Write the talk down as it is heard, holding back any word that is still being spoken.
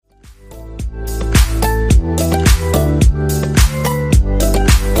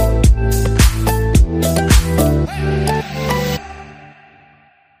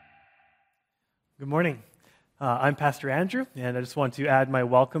morning. I'm Pastor Andrew, and I just want to add my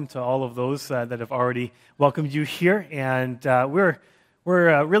welcome to all of those that have already welcomed you here. And we're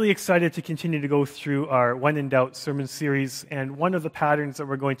really excited to continue to go through our When in Doubt sermon series. And one of the patterns that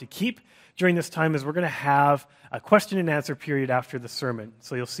we're going to keep during this time is we're going to have a question and answer period after the sermon.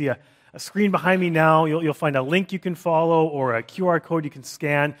 So you'll see a screen behind me now. You'll find a link you can follow or a QR code you can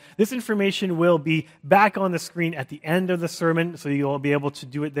scan. This information will be back on the screen at the end of the sermon, so you'll be able to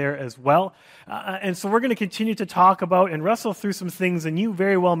do it there as well. And so we're going to continue to talk about and wrestle through some things, and you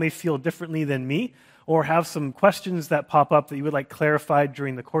very well may feel differently than me or have some questions that pop up that you would like clarified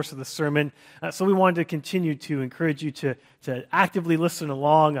during the course of the sermon. So we wanted to continue to encourage you to actively listen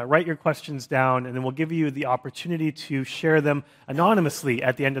along, write your questions down, and then we'll give you the opportunity to share them anonymously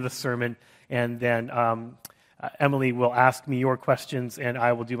at the end of the sermon. And then Emily will ask me your questions, and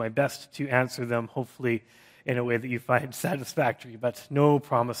I will do my best to answer them, hopefully in a way that you find satisfactory, but no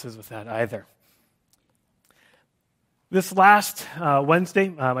promises with that either. This last Wednesday,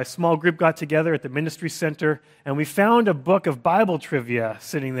 my small group got together at the ministry center, and we found a book of Bible trivia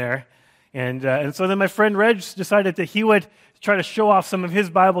sitting there. And so then my friend Reg decided that he would try to show off some of his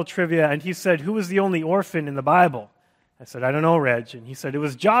Bible trivia, and he said, "Who was the only orphan in the Bible?" I said, "I don't know, Reg." And he said, "It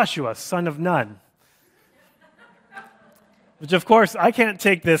was Joshua, son of Nun." Which, of course, I can't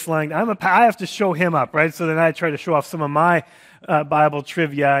take this line. I have to show him up, right? So then I try to show off some of my Bible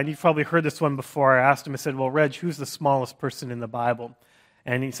trivia, and you've probably heard this one before. I asked him, I said, "Well, Reg, who's the smallest person in the Bible?"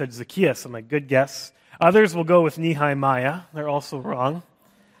 And he said, "Zacchaeus." I'm like, "Good guess." Others will go with Nehemiah. They're also wrong.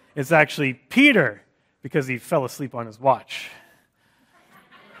 It's actually Peter, because he fell asleep on his watch.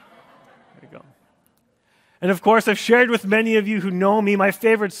 There you go. And of course, I've shared with many of you who know me, my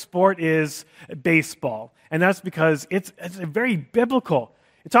favorite sport is baseball. And that's because it's very biblical.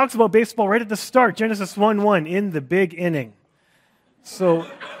 It talks about baseball right at the start, Genesis 1:1, in the big inning. So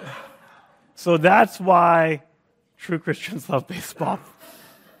that's why true Christians love baseball.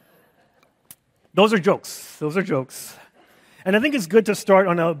 Those are jokes. And I think it's good to start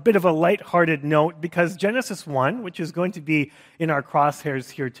on a bit of a lighthearted note, because Genesis 1, which is going to be in our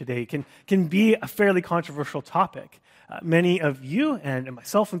crosshairs here today, can be a fairly controversial topic. Many of you, and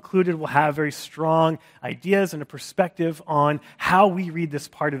myself included, will have very strong ideas and a perspective on how we read this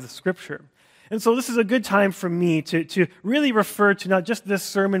part of the Scripture. And so this is a good time for me to really refer to not just this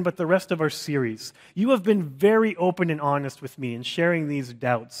sermon, but the rest of our series. You have been very open and honest with me in sharing these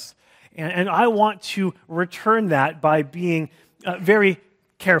doubts. And I want to return that by being very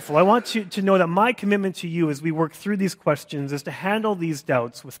careful. I want to know that my commitment to you as we work through these questions is to handle these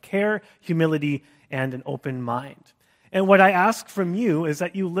doubts with care, humility, and an open mind. And what I ask from you is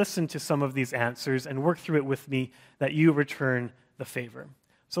that you listen to some of these answers and work through it with me, that you return the favor.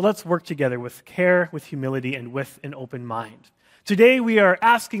 So let's work together with care, with humility, and with an open mind. Today we are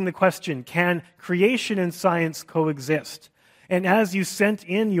asking the question, can creation and science coexist? And as you sent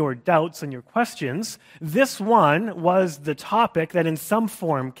in your doubts and your questions, this one was the topic that in some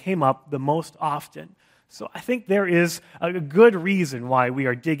form came up the most often. So I think there is a good reason why we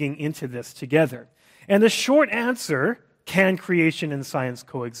are digging into this together. And the short answer, can creation and science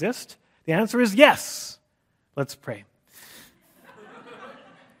coexist? The answer is yes. Let's pray.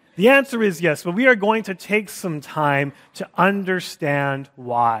 The answer is yes, but we are going to take some time to understand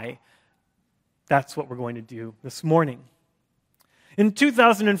why. That's what we're going to do this morning. In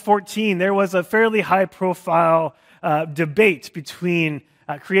 2014, there was a fairly high-profile debate between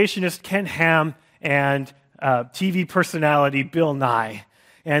creationist Ken Ham and TV personality Bill Nye.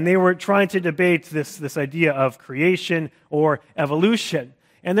 And they were trying to debate this idea of creation or evolution.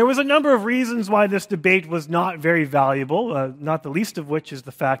 And there was a number of reasons why this debate was not very valuable, not the least of which is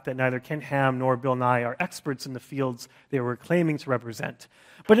the fact that neither Ken Ham nor Bill Nye are experts in the fields they were claiming to represent.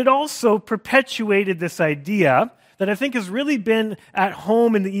 But it also perpetuated this idea that I think has really been at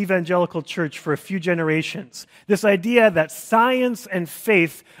home in the evangelical church for a few generations. This idea that science and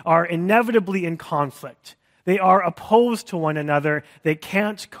faith are inevitably in conflict. They are opposed to one another. They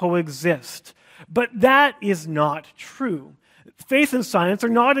can't coexist. But that is not true. Faith and science are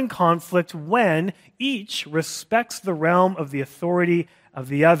not in conflict when each respects the realm of the authority of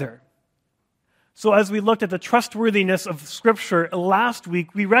the other. So as we looked at the trustworthiness of Scripture last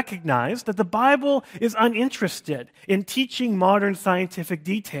week, we recognized that the Bible is uninterested in teaching modern scientific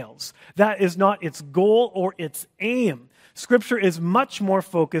details. That is not its goal or its aim. Scripture is much more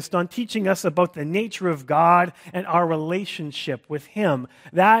focused on teaching us about the nature of God and our relationship with Him.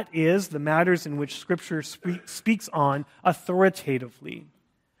 That is the matters in which Scripture speaks on authoritatively.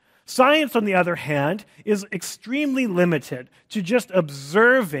 Science, on the other hand, is extremely limited to just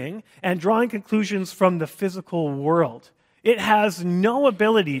observing and drawing conclusions from the physical world. It has no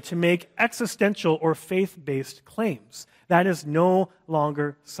ability to make existential or faith-based claims. That is no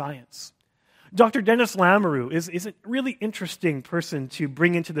longer science. Dr. Dennis Lamoureux is a really interesting person to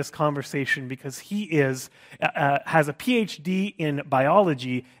bring into this conversation because he has a PhD in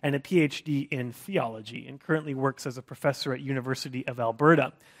biology and a PhD in theology and currently works as a professor at University of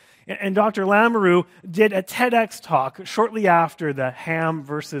Alberta. And Dr. Lamoureux did a TEDx talk shortly after the ham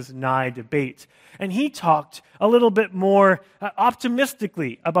versus nye debate. And he talked a little bit more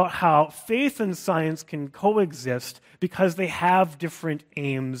optimistically about how faith and science can coexist because they have different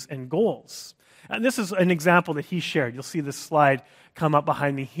aims and goals. And this is an example that he shared. You'll see this slide come up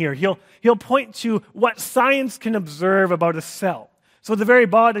behind me here. He'll point to what science can observe about a cell. So at the very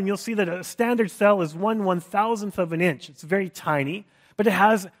bottom, you'll see that a standard cell is 1/1000th of an inch. It's very tiny, but it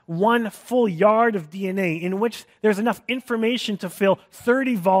has 1 full yard of DNA in which there's enough information to fill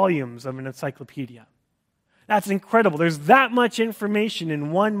 30 volumes of an encyclopedia. That's incredible. There's that much information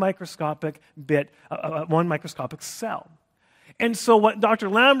in one microscopic cell. And so what Dr.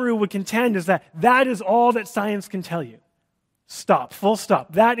 Lamoureux would contend is that is all that science can tell you. Stop, full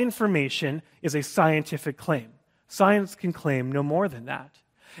stop. That information is a scientific claim. Science can claim no more than that.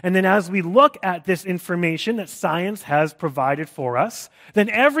 And then as we look at this information that science has provided for us, then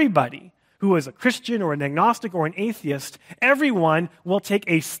everybody who is a Christian or an agnostic or an atheist, everyone will take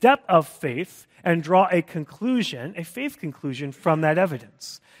a step of faith and draw a conclusion, a faith conclusion from that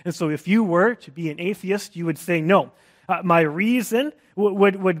evidence. And so if you were to be an atheist, you would say, no, my reason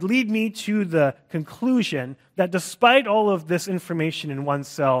would lead me to the conclusion that despite all of this information in one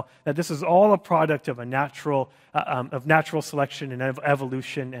cell, that this is all a product of natural selection and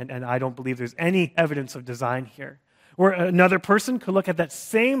evolution, and I don't believe there's any evidence of design here. Or another person could look at that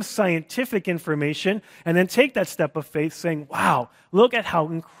same scientific information and then take that step of faith saying, wow, look at how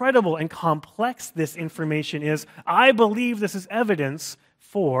incredible and complex this information is. I believe this is evidence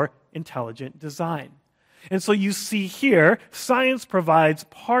for intelligent design. And so you see here, science provides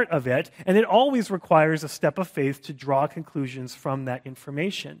part of it, and it always requires a step of faith to draw conclusions from that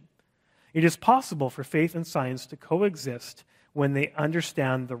information. It is possible for faith and science to coexist when they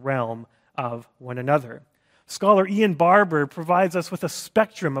understand the realm of one another. Scholar Ian Barber provides us with a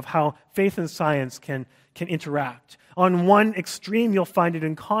spectrum of how faith and science can interact. On one extreme, you'll find it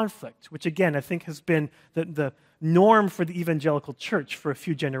in conflict, which again, I think has been the norm for the evangelical church for a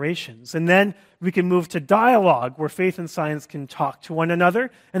few generations. And then we can move to dialogue, where faith and science can talk to one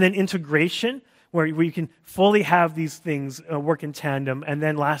another, and then integration, where we can fully have these things work in tandem, and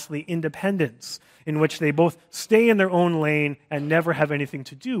then lastly, independence, in which they both stay in their own lane and never have anything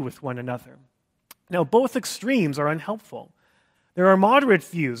to do with one another. Now, both extremes are unhelpful. There are moderate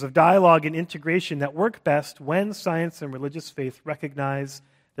views of dialogue and integration that work best when science and religious faith recognize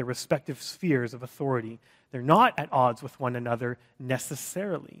their respective spheres of authority. They're not at odds with one another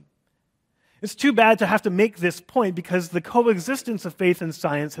necessarily. It's too bad to have to make this point because the coexistence of faith and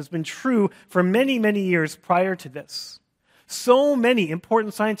science has been true for many, many years prior to this. So many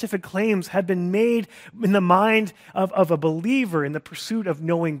important scientific claims have been made in the mind of a believer in the pursuit of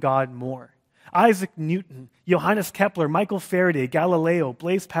knowing God more. Isaac Newton, Johannes Kepler, Michael Faraday, Galileo,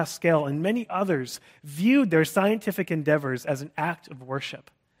 Blaise Pascal, and many others viewed their scientific endeavors as an act of worship.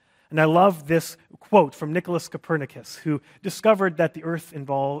 And I love this quote from Nicholas Copernicus, who discovered that the earth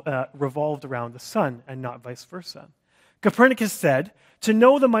revolved around the sun and not vice versa. Copernicus said, "To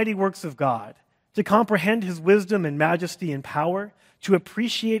know the mighty works of God, to comprehend his wisdom and majesty and power, to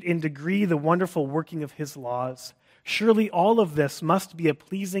appreciate in degree the wonderful working of his laws, surely all of this must be a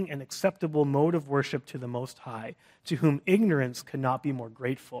pleasing and acceptable mode of worship to the Most High, to whom ignorance could not be more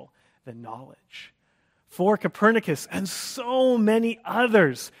grateful than knowledge." For Copernicus and so many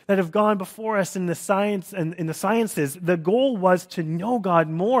others that have gone before us in the science and in the sciences, the goal was to know God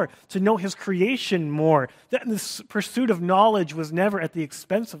more, to know his creation more. That this pursuit of knowledge was never at the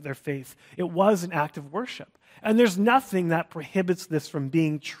expense of their faith. It was an act of worship. And there's nothing that prohibits this from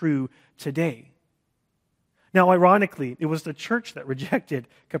being true today. Now, ironically, it was the church that rejected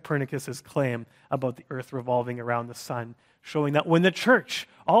Copernicus's claim about the earth revolving around the sun, showing that when the church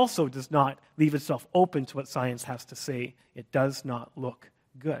also does not leave itself open to what science has to say, it does not look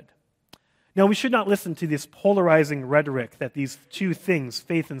good. Now, we should not listen to this polarizing rhetoric that these two things,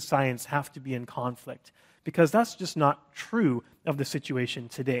 faith and science, have to be in conflict, because that's just not true of the situation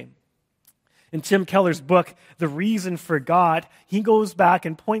today. In Tim Keller's book, The Reason for God, he goes back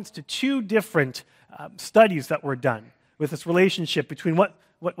and points to two different studies that were done with this relationship between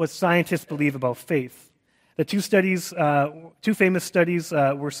what scientists believe about faith. The two famous studies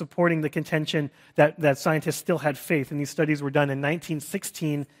were supporting the contention that scientists still had faith, and these studies were done in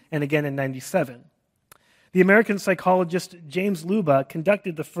 1916 and again in 1997. The American psychologist James Luba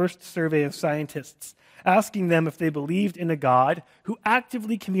conducted the first survey of scientists, asking them if they believed in a God who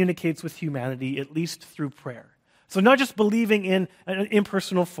actively communicates with humanity, at least through prayer. So not just believing in an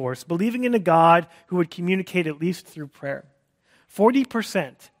impersonal force, believing in a God who would communicate at least through prayer.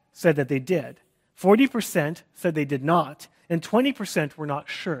 40% said that they did. 40% said they did not. And 20% were not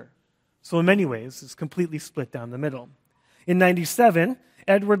sure. So in many ways, it's completely split down the middle. In 1997,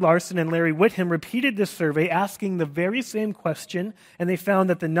 Edward Larson and Larry Whitham repeated this survey, asking the very same question, and they found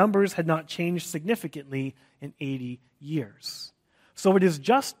that the numbers had not changed significantly in 80 years. So it is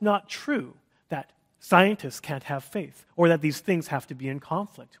just not true that scientists can't have faith, or that these things have to be in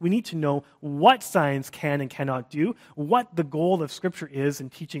conflict. We need to know what science can and cannot do, what the goal of Scripture is in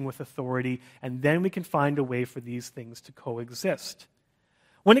teaching with authority, and then we can find a way for these things to coexist.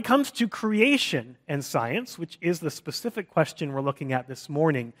 When it comes to creation and science, which is the specific question we're looking at this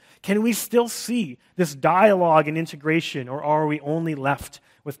morning, can we still see this dialogue and integration, or are we only left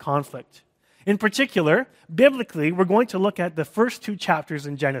with conflict? In particular, biblically, we're going to look at the first two chapters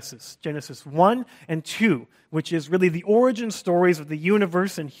in Genesis, Genesis 1 and 2, which is really the origin stories of the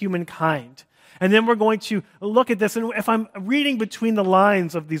universe and humankind. And then we're going to look at this, and if I'm reading between the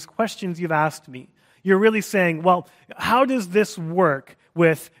lines of these questions you've asked me, you're really saying, well, how does this work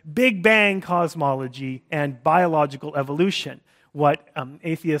with Big Bang cosmology and biological evolution? What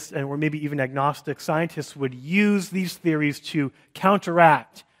atheists or maybe even agnostic scientists would use these theories to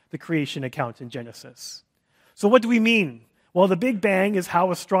counteract the creation account in Genesis. So what do we mean? Well, the Big Bang is how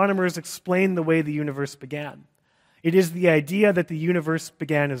astronomers explain the way the universe began. It is the idea that the universe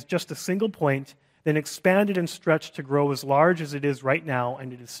began as just a single point, then expanded and stretched to grow as large as it is right now,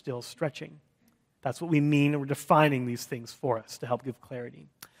 and it is still stretching. That's what we mean, and we're defining these things for us to help give clarity.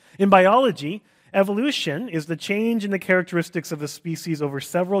 In biology, evolution is the change in the characteristics of a species over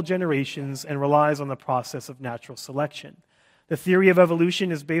several generations and relies on the process of natural selection. The theory of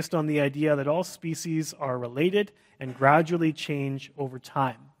evolution is based on the idea that all species are related and gradually change over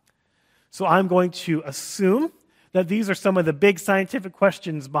time. So I'm going to assume that these are some of the big scientific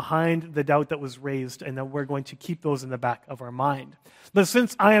questions behind the doubt that was raised, and that we're going to keep those in the back of our mind. But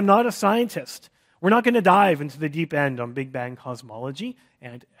since I am not a scientist, we're not going to dive into the deep end on Big Bang cosmology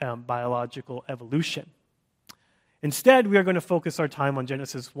and biological evolution. Instead, we are going to focus our time on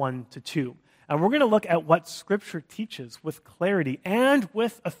Genesis 1 to 2. And we're going to look at what Scripture teaches with clarity and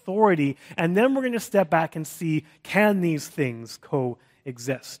with authority. And then we're going to step back and see, can these things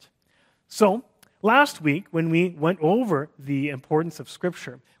coexist? So, last week, when we went over the importance of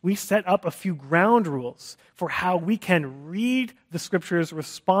Scripture, we set up a few ground rules for how we can read the Scriptures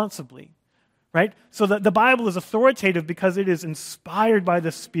responsibly. Right? So the Bible is authoritative because it is inspired by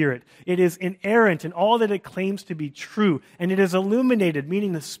the Spirit. It is inerrant in all that it claims to be true. And it is illuminated,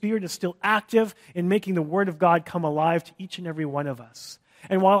 meaning the Spirit is still active in making the Word of God come alive to each and every one of us.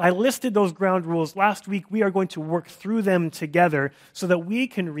 And while I listed those ground rules last week, we are going to work through them together so that we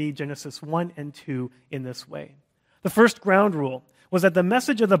can read Genesis 1 and 2 in this way. The first ground rule was that the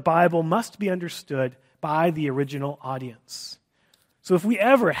message of the Bible must be understood by the original audience. So if we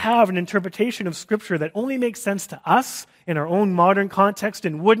ever have an interpretation of Scripture that only makes sense to us in our own modern context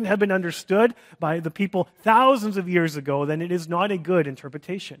and wouldn't have been understood by the people thousands of years ago, then it is not a good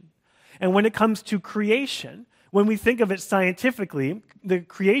interpretation. And when it comes to creation, when we think of it scientifically, the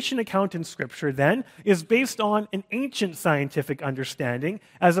creation account in Scripture then is based on an ancient scientific understanding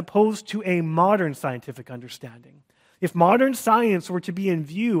as opposed to a modern scientific understanding. If modern science were to be in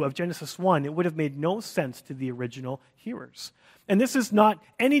view of Genesis 1, it would have made no sense to the original hearers. And this is not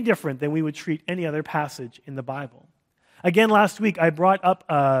any different than we would treat any other passage in the Bible. Again, last week, I brought up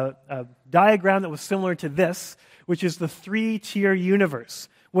a diagram that was similar to this, which is the three-tier universe,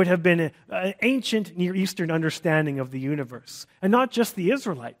 would have been an ancient Near Eastern understanding of the universe. And not just the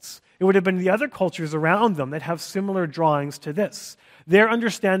Israelites. It would have been the other cultures around them that have similar drawings to this. Their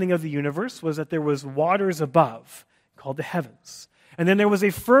understanding of the universe was that there was waters above, called the heavens. And then there was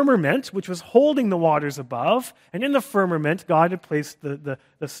a firmament which was holding the waters above, and in the firmament, God had placed the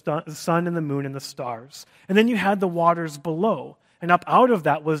sun and the moon and the stars. And then you had the waters below, and up out of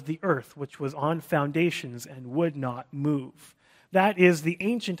that was the earth, which was on foundations and would not move. That is the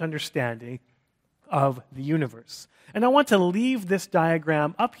ancient understanding of the universe. And I want to leave this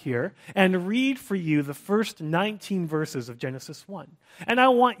diagram up here and read for you the first 19 verses of Genesis 1. And I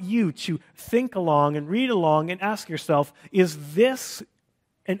want you to think along and read along and ask yourself, is this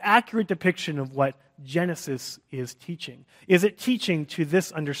an accurate depiction of what Genesis is teaching? Is it teaching to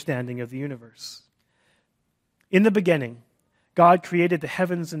this understanding of the universe? In the beginning, God created the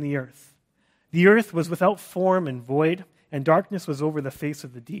heavens and the earth. The earth was without form and void, and darkness was over the face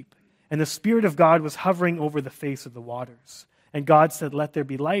of the deep. and the Spirit of God was hovering over the face of the waters. And God said, "Let there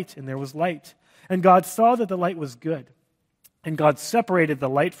be light," and there was light. And God saw that the light was good. And God separated the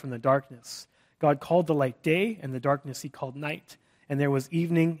light from the darkness. God called the light day, and the darkness he called night. And there was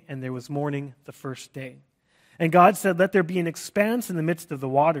evening, and there was morning the first day. And God said, "Let there be an expanse in the midst of the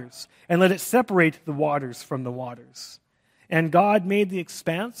waters, and let it separate the waters from the waters." And God made the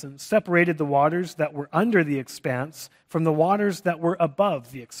expanse and separated the waters that were under the expanse from the waters that were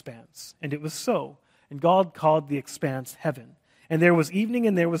above the expanse. And it was so. And God called the expanse heaven. And there was evening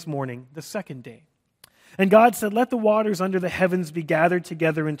and there was morning the second day. And God said, "Let the waters under the heavens be gathered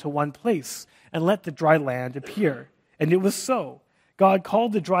together into one place, and let the dry land appear." And it was so. God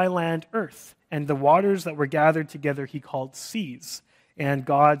called the dry land earth, and the waters that were gathered together he called seas. And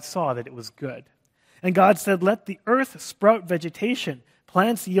God saw that it was good. And God said, "Let the earth sprout vegetation,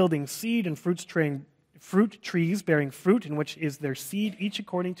 plants yielding seed, and fruit trees bearing fruit, in which is their seed, each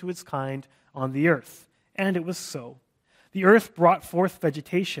according to its kind, on the earth." And it was so. The earth brought forth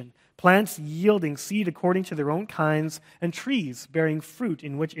vegetation, plants yielding seed according to their own kinds, and trees bearing fruit,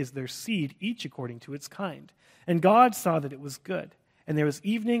 in which is their seed, each according to its kind. And God saw that it was good. And there was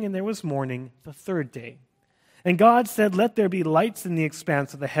evening and there was morning the third day. And God said, "Let there be lights in the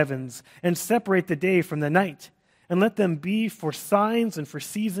expanse of the heavens, and separate the day from the night, and let them be for signs and for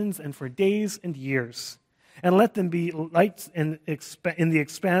seasons and for days and years. And let them be lights in the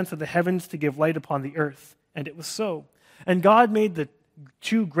expanse of the heavens to give light upon the earth." And it was so. And God made the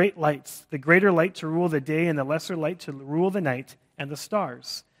two great lights, the greater light to rule the day and the lesser light to rule the night, and the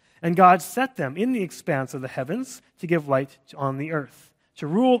stars. And God set them in the expanse of the heavens to give light on the earth, to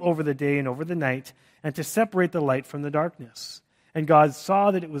rule over the day and over the night, and to separate the light from the darkness. And God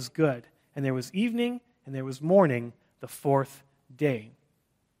saw that it was good. And there was evening and there was morning the fourth day.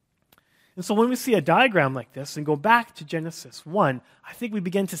 And so when we see a diagram like this and go back to Genesis 1, I think we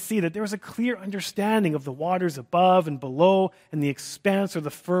begin to see that there was a clear understanding of the waters above and below and the expanse or the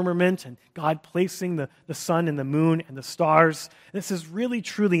firmament, and God placing the sun and the moon and the stars. This is really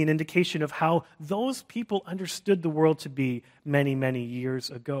truly an indication of how those people understood the world to be many, many years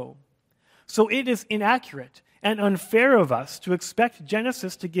ago. So it is inaccurate and unfair of us to expect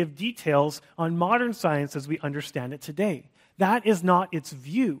Genesis to give details on modern science as we understand it today. That is not its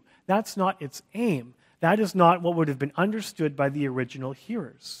view. That's not its aim. That is not what would have been understood by the original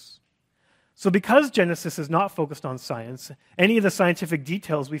hearers. So because Genesis is not focused on science, any of the scientific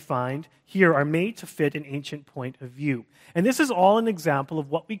details we find here are made to fit an ancient point of view. And this is all an example of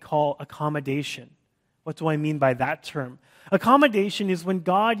what we call accommodation. What do I mean by that term? Accommodation is when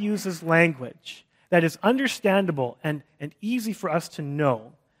God uses language that is understandable and easy for us to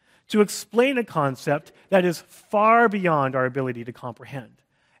know to explain a concept that is far beyond our ability to comprehend.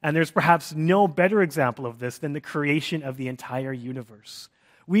 And there's perhaps no better example of this than the creation of the entire universe.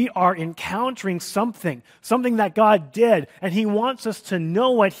 We are encountering something that God did, and he wants us to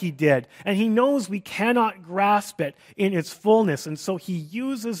know what he did. And he knows we cannot grasp it in its fullness, and so he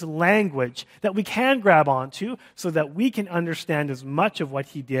uses language that we can grab onto so that we can understand as much of what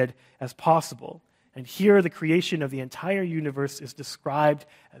he did as possible. And here the creation of the entire universe is described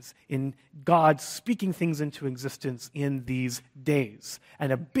as in God speaking things into existence in these days.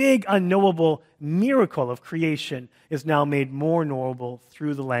 And a big unknowable miracle of creation is now made more knowable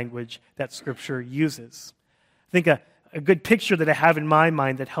through the language that Scripture uses. I think a good picture that I have in my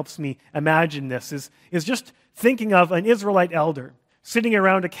mind that helps me imagine this is just thinking of an Israelite elder sitting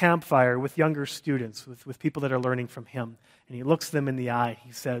around a campfire with younger students, with people that are learning from him. And he looks them in the eye.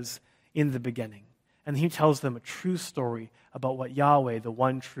 He says, "In the beginning." And he tells them a true story about what Yahweh, the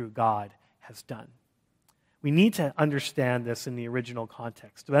one true God, has done. We need to understand this in the original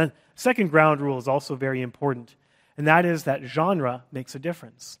context. The second ground rule is also very important, and that is that genre makes a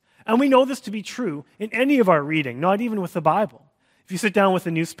difference. And we know this to be true in any of our reading, not even with the Bible. If you sit down with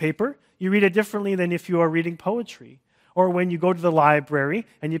a newspaper, you read it differently than if you are reading poetry. Or when you go to the library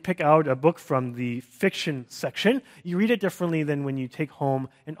and you pick out a book from the fiction section, you read it differently than when you take home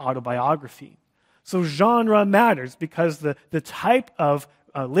an autobiography. So genre matters because the type of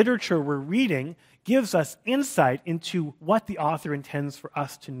literature we're reading gives us insight into what the author intends for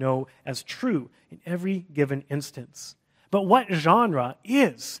us to know as true in every given instance. But what genre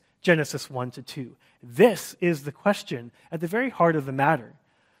is Genesis 1-2? This is the question at the very heart of the matter.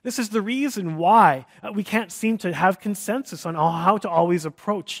 This is the reason why we can't seem to have consensus on how to always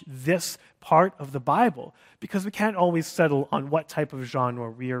approach this part of the Bible, because we can't always settle on what type of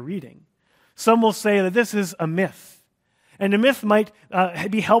genre we are reading. Some will say that this is a myth. And a myth might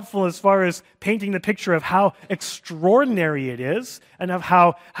be helpful as far as painting the picture of how extraordinary it is and of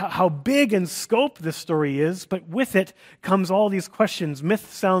how big in scope this story is, but with it comes all these questions.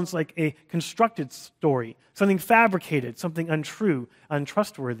 Myth sounds like a constructed story, something fabricated, something untrue,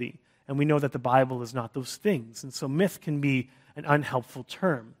 untrustworthy. And we know that the Bible is not those things. And so myth can be an unhelpful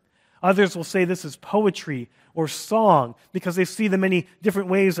term. Others will say this is poetry or song because they see the many different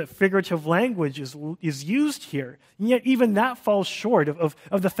ways that figurative language is used here. And yet even that falls short of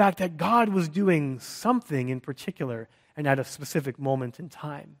the fact that God was doing something in particular and at a specific moment in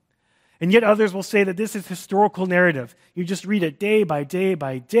time. And yet others will say that this is historical narrative. You just read it day by day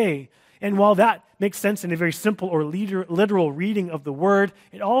by day. And while that makes sense in a very simple or literal reading of the word,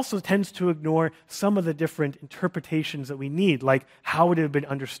 it also tends to ignore some of the different interpretations that we need, like how would it have been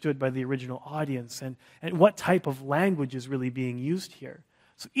understood by the original audience and what type of language is really being used here.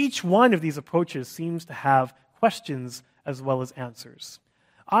 So each one of these approaches seems to have questions as well as answers.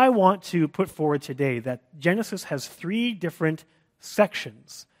 I want to put forward today that Genesis has 3 different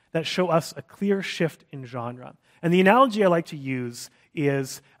sections that show us a clear shift in genre. And the analogy I like to use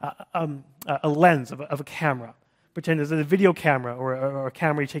is a lens of a camera. Pretend it's a video camera or a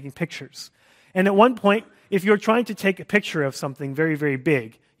camera you're taking pictures. And at one point, if you're trying to take a picture of something very, very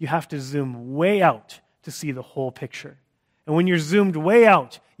big, you have to zoom way out to see the whole picture. And when you're zoomed way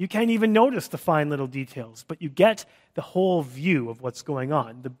out, you can't even notice the fine little details, but you get the whole view of what's going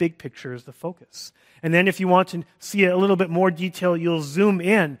on. The big picture is the focus. And then if you want to see a little bit more detail, you'll zoom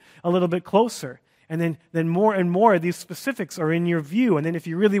in a little bit closer. And then more and more of these specifics are in your view. And then if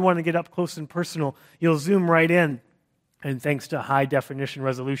you really want to get up close and personal, you'll zoom right in. And thanks to high definition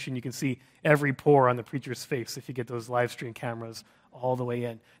resolution, you can see every pore on the preacher's face if you get those live stream cameras all the way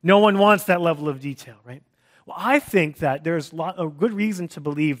in. No one wants that level of detail, right? Well, I think that there's a good reason to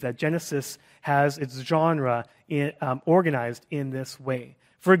believe that Genesis has its genre organized in this way.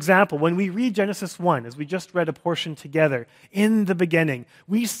 For example, when we read Genesis 1, as we just read a portion together, in the beginning,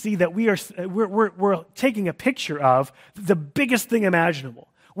 we see that we're taking a picture of the biggest thing imaginable.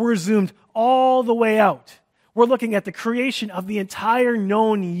 We're zoomed all the way out. We're looking at the creation of the entire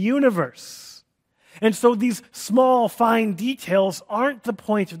known universe. And so these small, fine details aren't the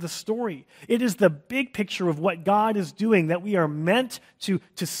point of the story. It is the big picture of what God is doing that we are meant to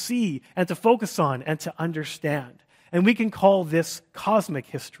see and to focus on and to understand. And we can call this cosmic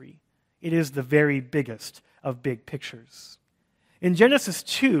history. It is the very biggest of big pictures. In Genesis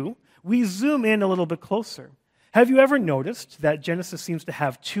 2, we zoom in a little bit closer. Have you ever noticed that Genesis seems to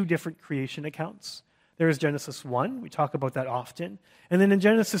have 2 different creation accounts? There is Genesis 1, we talk about that often. And then in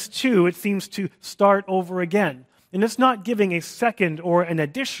Genesis 2, it seems to start over again. And it's not giving a second or an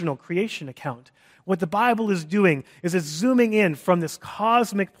additional creation account. What the Bible is doing is it's zooming in from this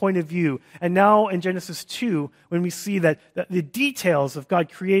cosmic point of view. And now in Genesis 2, when we see that the details of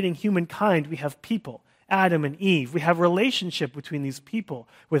God creating humankind, we have people, Adam and Eve. We have relationship between these people,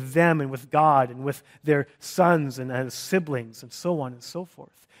 with them and with God and with their sons and siblings and so on and so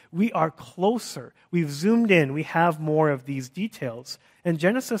forth. We are closer. We've zoomed in. We have more of these details. And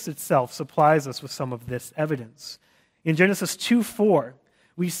Genesis itself supplies us with some of this evidence. In Genesis 2:4,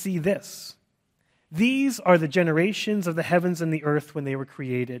 we see this. These are the generations of the heavens and the earth when they were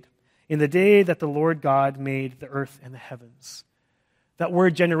created, in the day that the Lord God made the earth and the heavens. That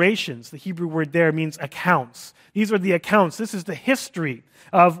word generations, the Hebrew word there, means accounts. These are the accounts. This is the history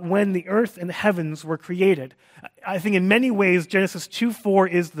of when the earth and the heavens were created. I think in many ways, Genesis 2:4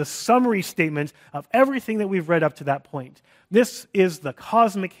 is the summary statement of everything that we've read up to that point. This is the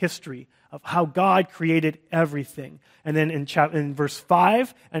cosmic history of how God created everything. And then in verse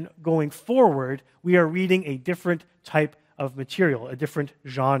 5 and going forward, we are reading a different type of material, a different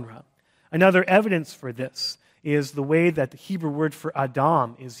genre. Another evidence for this is the way that the Hebrew word for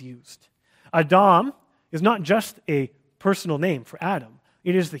Adam is used. Adam is not just a personal name for Adam.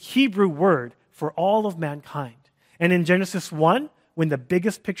 It is the Hebrew word for all of mankind. And in Genesis 1, when the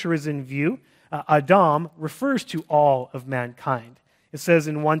biggest picture is in view, Adam refers to all of mankind. It says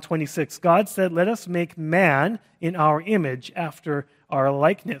in 1:26, God said, "Let us make man in our image after our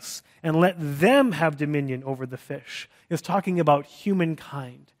likeness, and let them have dominion over the fish." It's talking about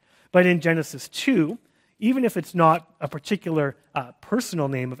humankind. But in Genesis 2, even if it's not a particular personal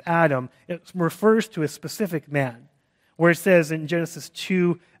name of Adam, it refers to a specific man, where it says in Genesis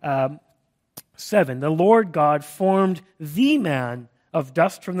 2:7, "The Lord God formed the man of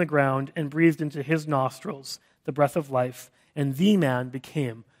dust from the ground and breathed into his nostrils the breath of life, and the man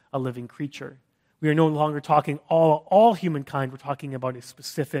became a living creature." We are no longer talking all humankind. We're talking about a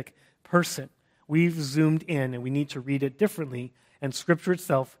specific person. We've zoomed in, and we need to read it differently, and Scripture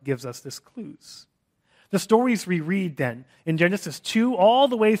itself gives us this clues. The stories we read then in Genesis 2 all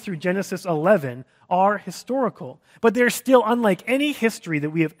the way through Genesis 11 are historical, but they're still unlike any history that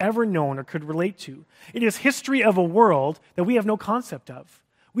we have ever known or could relate to. It is history of a world that we have no concept of.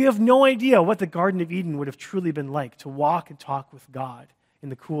 We have no idea what the Garden of Eden would have truly been like to walk and talk with God in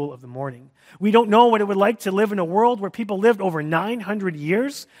the cool of the morning. We don't know what it would like to live in a world where people lived over 900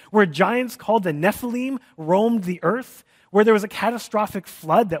 years, where giants called the Nephilim roamed the earth, where there was a catastrophic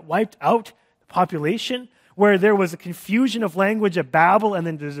flood that wiped out population, where there was a confusion of language at Babel and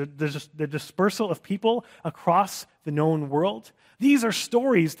then the dispersal of people across the known world. These are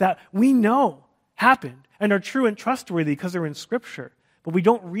stories that we know happened and are true and trustworthy because they're in Scripture, but we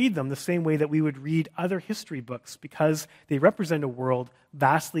don't read them the same way that we would read other history books because they represent a world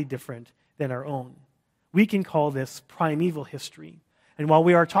vastly different than our own. We can call this primeval history. And while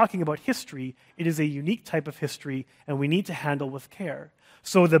we are talking about history, it is a unique type of history and we need to handle with care.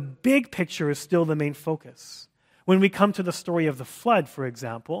 So the big picture is still the main focus. When we come to the story of the flood, for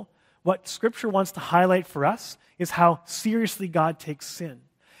example, what Scripture wants to highlight for us is how seriously God takes sin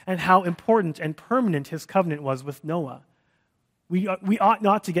and how important and permanent his covenant was with Noah. We ought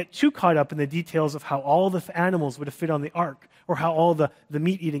not to get too caught up in the details of how all the animals would have fit on the ark or how all the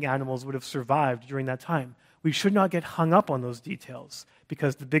meat-eating animals would have survived during that time. We should not get hung up on those details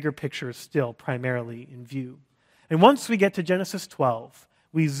because the bigger picture is still primarily in view. And once we get to Genesis 12,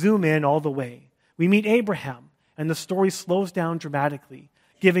 we zoom in all the way. We meet Abraham, and the story slows down dramatically,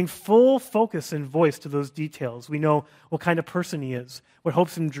 giving full focus and voice to those details. We know what kind of person he is, what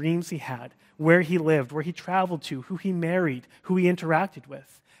hopes and dreams he had, where he lived, where he traveled to, who he married, who he interacted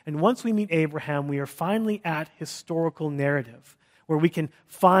with. And once we meet Abraham, we are finally at historical narrative, where we can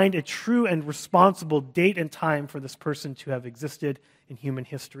find a true and responsible date and time for this person to have existed in human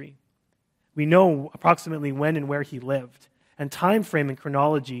history. We know approximately when and where he lived, and time frame and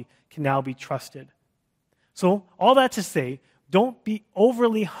chronology can now be trusted. So, all that to say, don't be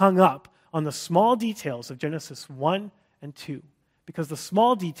overly hung up on the small details of Genesis 1 and 2, because the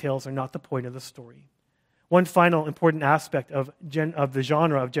small details are not the point of the story. One final important aspect of the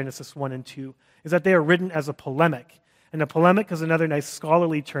genre of Genesis 1 and 2 is that they are written as a polemic. And a polemic is another nice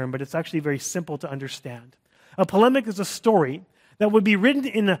scholarly term, but it's actually very simple to understand. A polemic is a story that would be written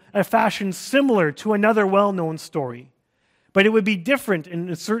in a fashion similar to another well-known story. But it would be different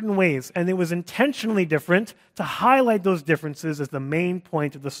in certain ways, and it was intentionally different to highlight those differences as the main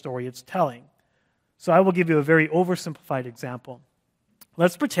point of the story it's telling. So I will give you a very oversimplified example.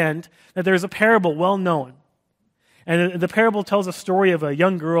 Let's pretend that there is a parable well known, and the parable tells a story of a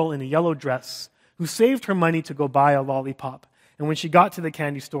young girl in a yellow dress who saved her money to go buy a lollipop. And when she got to the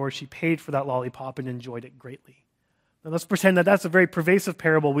candy store, she paid for that lollipop and enjoyed it greatly. Now let's pretend that that's a very pervasive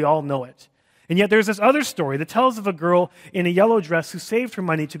parable. We all know it. And yet there's this other story that tells of a girl in a yellow dress who saved her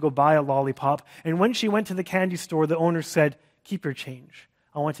money to go buy a lollipop. And when she went to the candy store, the owner said, "Keep your change.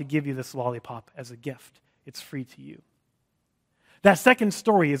 I want to give you this lollipop as a gift. It's free to you." That second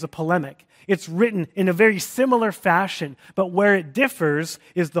story is a polemic. It's written in a very similar fashion, but where it differs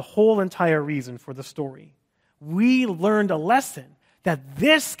is the whole entire reason for the story. We learned a lesson that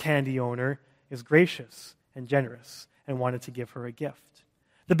this candy owner is gracious and generous and wanted to give her a gift.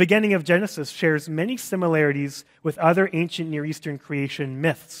 The beginning of Genesis shares many similarities with other ancient Near Eastern creation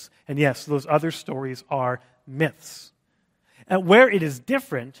myths. And yes, those other stories are myths. And where it is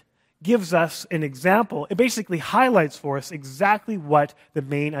different gives us an example. It basically highlights for us exactly what the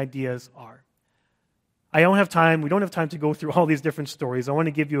main ideas are. We don't have time to go through all these different stories. I want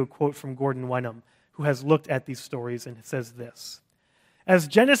to give you a quote from Gordon Wenham, who has looked at these stories, and it says this: "As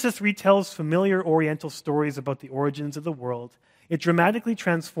Genesis retells familiar Oriental stories about the origins of the world, it dramatically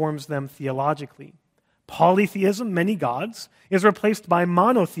transforms them theologically. Polytheism, many gods, is replaced by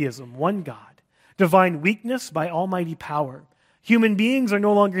monotheism, one God. Divine weakness by almighty power. Human beings are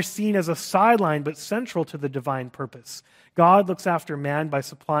no longer seen as a sideline, but central to the divine purpose. God looks after man by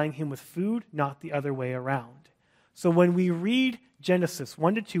supplying him with food, not the other way around." So when we read Genesis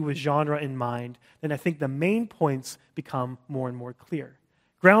 1 to 2 with genre in mind, then I think the main points become more and more clear.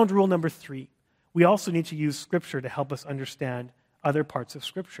 Ground rule number 3, we also need to use Scripture to help us understand other parts of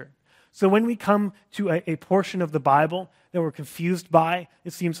Scripture. So when we come to a portion of the Bible that we're confused by,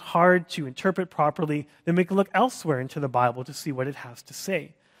 it seems hard to interpret properly, then we can look elsewhere into the Bible to see what it has to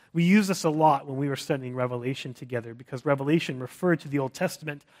say. We use this a lot when we were studying Revelation together because Revelation referred to the Old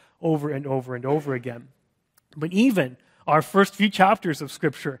Testament over and over and over again. But even our first few chapters of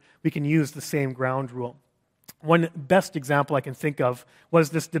Scripture, we can use the same ground rule. One best example I can think of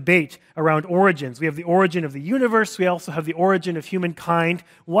was this debate around origins. We have the origin of the universe. We also have the origin of humankind.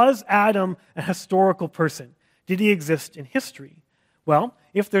 Was Adam a historical person? Did he exist in history? Well,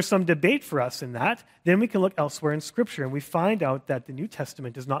 if there's some debate for us in that, then we can look elsewhere in Scripture, and we find out that the New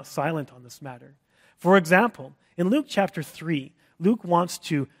Testament is not silent on this matter. For example, in Luke chapter 3, Luke wants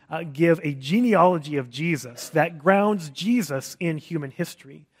to give a genealogy of Jesus that grounds Jesus in human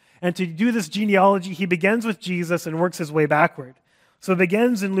history. And to do this genealogy, he begins with Jesus and works his way backward. So it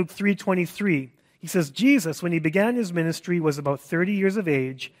begins in Luke 3:23. He says, Jesus, when he began his ministry, was about 30 years of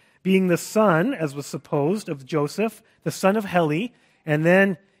age, being the son, as was supposed, of Joseph, the son of Heli. And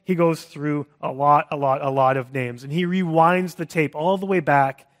then he goes through a lot of names. And he rewinds the tape all the way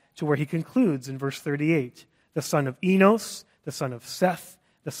back to where he concludes in verse 38. The son of Enos, the son of Seth,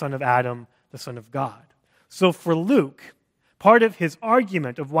 the son of Adam, the son of God. So for Luke, part of his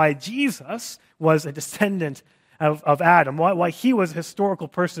argument of why Jesus was a descendant of Adam, why he was a historical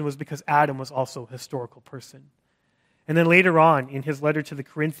person, was because Adam was also a historical person. And then later on, in his letter to the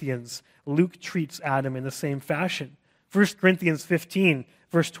Corinthians, Luke treats Adam in the same fashion. 1 Corinthians 15,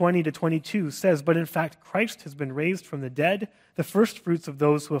 verse 20 to 22 says, "But in fact, Christ has been raised from the dead, the firstfruits of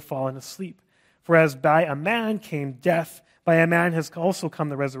those who have fallen asleep. For as by a man came death, by a man has also come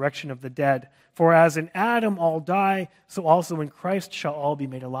the resurrection of the dead. For as in Adam all die, so also in Christ shall all be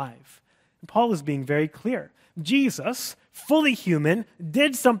made alive." And Paul is being very clear. Jesus, fully human,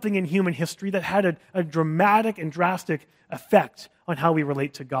 did something in human history that had a dramatic and drastic effect on how we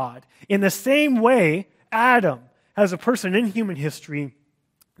relate to God. In the same way, Adam, as a person in human history,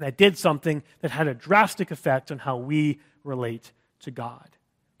 that did something that had a drastic effect on how we relate to God.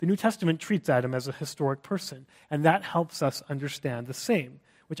 The New Testament treats Adam as a historic person, and that helps us understand the same,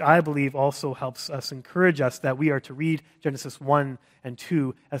 which I believe also helps us encourage us that we are to read Genesis 1 and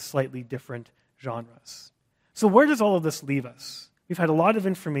 2 as slightly different genres. So where does all of this leave us? We've had a lot of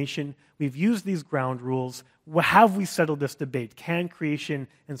information. We've used these ground rules. Have we settled this debate? Can creation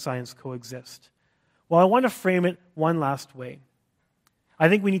and science coexist? Well, I want to frame it one last way. I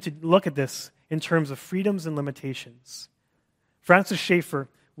think we need to look at this in terms of freedoms and limitations. Francis Schaeffer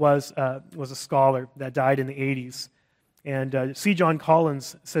was a scholar that died in the 80s. And C. John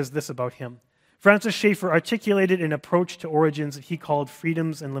Collins says this about him. Francis Schaeffer articulated an approach to origins that he called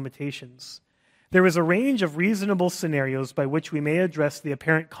freedoms and limitations. There is a range of reasonable scenarios by which we may address the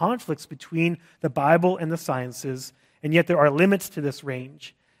apparent conflicts between the Bible and the sciences, and yet there are limits to this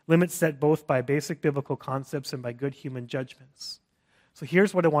range, limits set both by basic biblical concepts and by good human judgments. So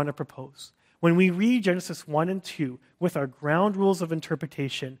here's what I want to propose. When we read Genesis 1 and 2 with our ground rules of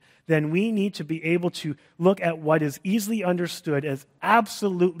interpretation, then we need to be able to look at what is easily understood as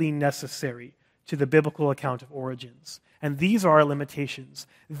absolutely necessary to the biblical account of origins. And these are our limitations.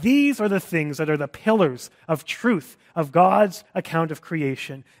 These are the things that are the pillars of truth of God's account of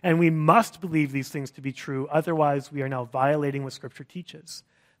creation. And we must believe these things to be true. Otherwise, we are now violating what Scripture teaches.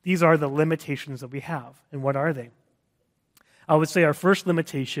 These are the limitations that we have. And what are they? I would say our first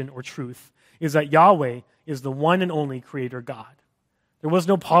limitation or truth is that Yahweh is the one and only Creator God. There was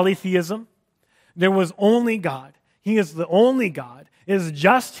no polytheism. There was only God. He is the only God. It is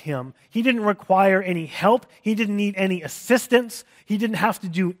just Him. He didn't require any help. He didn't need any assistance. He didn't have to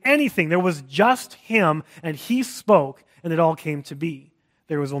do anything. There was just Him, and He spoke, and it all came to be.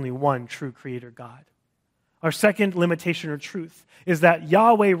 There was only one true Creator God. Our second limitation or truth is that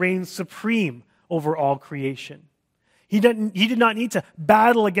Yahweh reigns supreme over all creation. He did not need to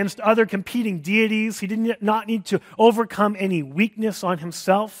battle against other competing deities. He did not need to overcome any weakness on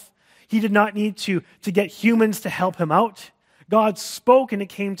Himself. He did not need to get humans to help Him out. God spoke and it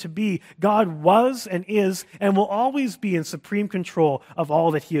came to be. God was and is and will always be in supreme control of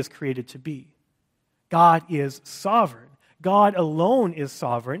all that He has created to be. God is sovereign. God alone is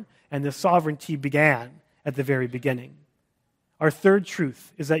sovereign, and this sovereignty began at the very beginning. Our third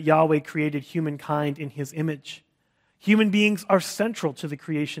truth is that Yahweh created humankind in His image. Human beings are central to the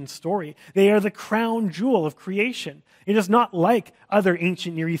creation story. They are the crown jewel of creation. It is not like other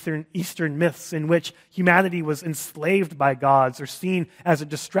ancient Near Eastern myths in which humanity was enslaved by gods or seen as a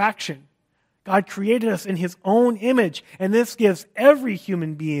distraction. God created us in His own image, and this gives every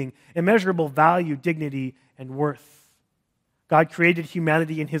human being immeasurable value, dignity, and worth. God created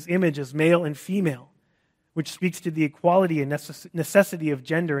humanity in His image as male and female, which speaks to the equality and necessity of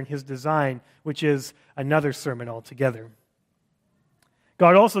gender in His design, which is another sermon altogether.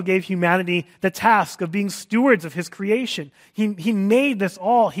 God also gave humanity the task of being stewards of His creation. He made this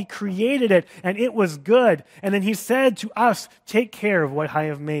all. He created it, and it was good. And then He said to us, take care of what I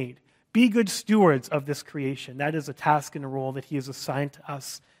have made. Be good stewards of this creation. That is a task and a role that He has assigned to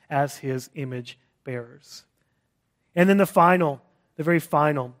us as His image bearers. And then the very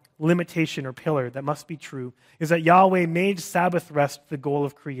final limitation or pillar that must be true is that Yahweh made Sabbath rest the goal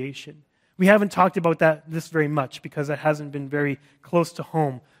of creation. We haven't talked about this very much because it hasn't been very close to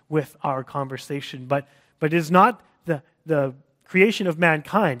home with our conversation. But it is not the creation of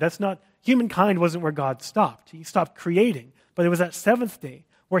mankind. Humankind wasn't where God stopped. He stopped creating. But it was that seventh day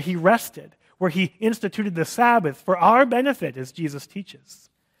where he rested, where he instituted the Sabbath for our benefit, as Jesus teaches.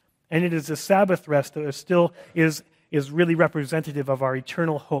 And it is the Sabbath rest that still is really representative of our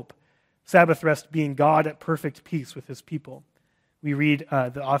eternal hope. Sabbath rest being God at perfect peace with his people. We read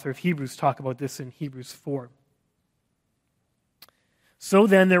the author of Hebrews talk about this in Hebrews 4. So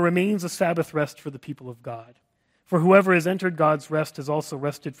then there remains a Sabbath rest for the people of God. For whoever has entered God's rest has also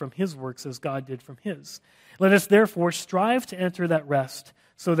rested from his works as God did from his. Let us therefore strive to enter that rest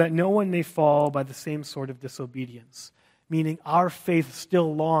so that no one may fall by the same sort of disobedience. Meaning our faith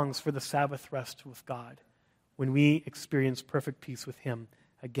still longs for the Sabbath rest with God when we experience perfect peace with him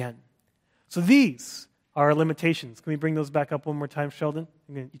again. So these are our limitations. Can we bring those back up one more time, Sheldon?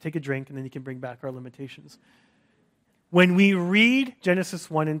 You take a drink and then you can bring back our limitations. When we read Genesis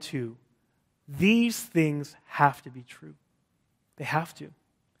 1 and 2, these things have to be true. They have to.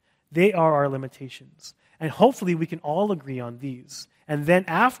 They are our limitations. And hopefully we can all agree on these. And then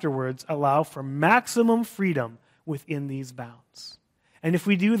afterwards allow for maximum freedom within these bounds. And if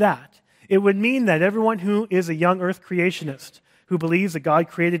we do that, it would mean that everyone who is a young earth creationist, who believes that God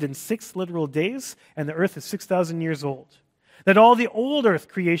created in 6 literal days and the earth is 6,000 years old, that all the old earth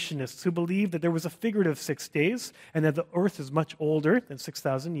creationists who believe that there was a figurative 6 days and that the earth is much older than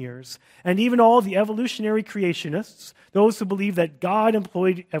 6,000 years, and even all the evolutionary creationists, those who believe that God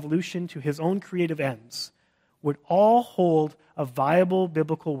employed evolution to his own creative ends, would all hold a viable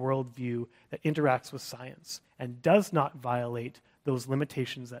biblical worldview that interacts with science and does not violate those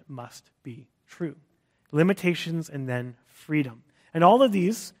limitations that must be true. Limitations and then freedom. And all of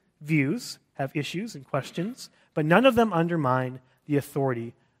these views have issues and questions, but none of them undermine the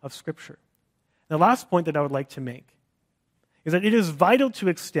authority of Scripture. The last point that I would like to make is that it is vital to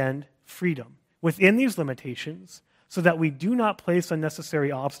extend freedom within these limitations so that we do not place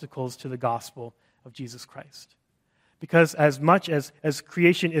unnecessary obstacles to the gospel of Jesus Christ. Because as much as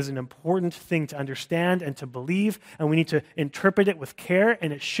creation is an important thing to understand and to believe, and we need to interpret it with care,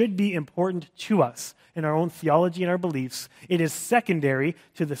 and it should be important to us in our own theology and our beliefs, it is secondary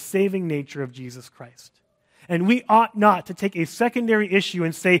to the saving nature of Jesus Christ. And we ought not to take a secondary issue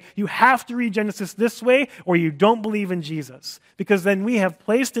and say, you have to read Genesis this way or you don't believe in Jesus. Because then we have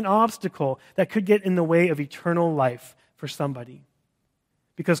placed an obstacle that could get in the way of eternal life for somebody.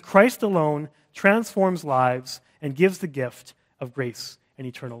 Because Christ alone transforms lives and gives the gift of grace and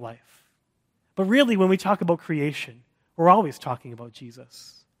eternal life. But really, when we talk about creation, we're always talking about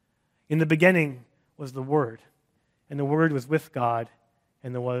Jesus. In the beginning was the Word, and the Word was with God,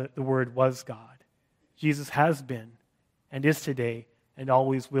 and the Word was God. Jesus has been, and is today, and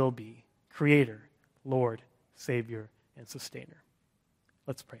always will be, Creator, Lord, Savior, and Sustainer.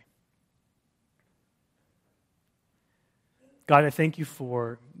 Let's pray. God, I thank you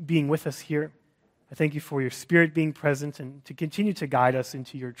for being with us here. I thank you for your Spirit being present and to continue to guide us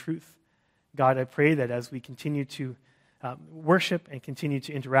into your truth. God, I pray that as we continue to worship and continue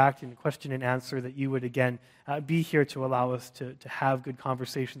to interact and question and answer, that you would again be here to allow us to have good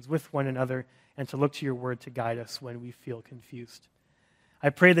conversations with one another and to look to your word to guide us when we feel confused.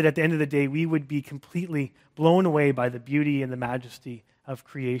 I pray that at the end of the day, we would be completely blown away by the beauty and the majesty of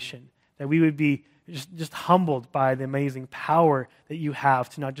creation, that we would be just humbled by the amazing power that you have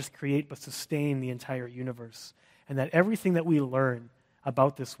to not just create but sustain the entire universe, and that everything that we learn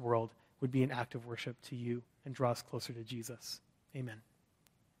about this world would be an act of worship to you and draw us closer to Jesus. Amen.